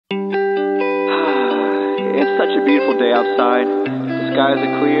Such a beautiful day outside. The skies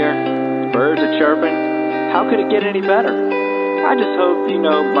are clear, the birds are chirping. How could it get any better? I just hope,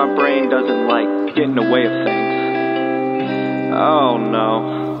 my brain doesn't get in the way of things. Oh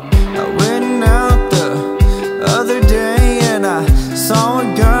no. I went out the other day and I saw a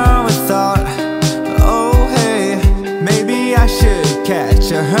girl and thought, oh hey, maybe I should catch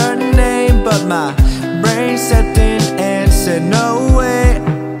her name. But my brain stepped in and said no way.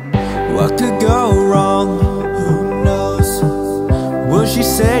 What could go wrong? Who knows? Will she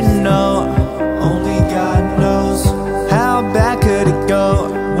say no? Only God knows. How bad could it go?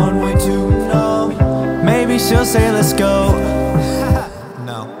 One way to know. Maybe she'll say let's go.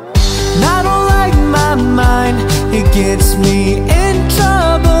 No. And I don't like my mind. It gets me in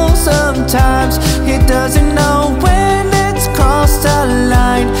trouble sometimes. It doesn't know when it's crossed a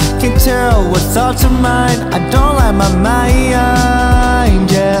line. Can't tell what thoughts are mine. I don't like my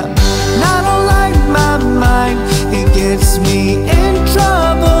mind, yeah. And I don't like my mind. It gets me in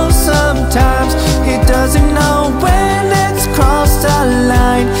trouble sometimes. It doesn't know when it's crossed a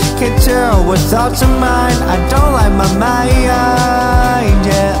line. Can't tell what thoughts are mine. I don't like my mind,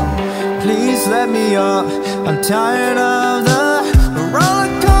 yeah. Please let me up. I'm tired of the roller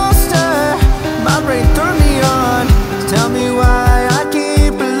coaster. My brain threw me on. Tell me why I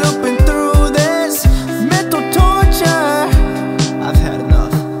keep looping through this mental torture. I've had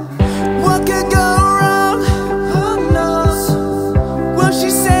enough. What could go wrong? Who knows? Will she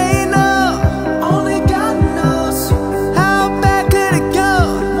say no? Only God knows. How bad could it go?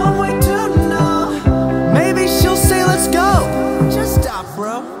 One way to know. Maybe she'll say let's go. Just stop,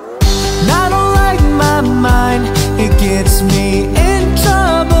 bro. And I don't like my mind. It gets me in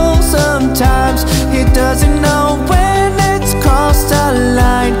trouble sometimes. It doesn't know when it's crossed a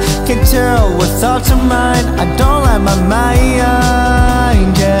line. Can't tell what thoughts are mine. I don't like my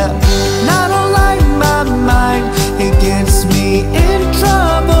mind, yeah. And I don't like my mind. It gets me in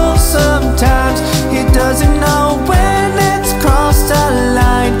trouble sometimes. It doesn't know when it's crossed a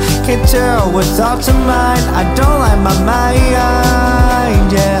line. Can't tell what thoughts are mine. I don't like my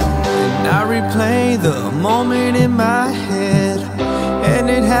mind, yeah. And I replay the moment in my head, and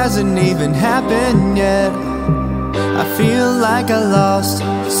it hasn't even happened yet. I feel like I lost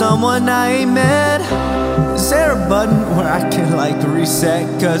someone I ain't met. Is there a button where I can reset?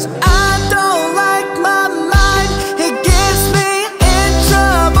 'Cause I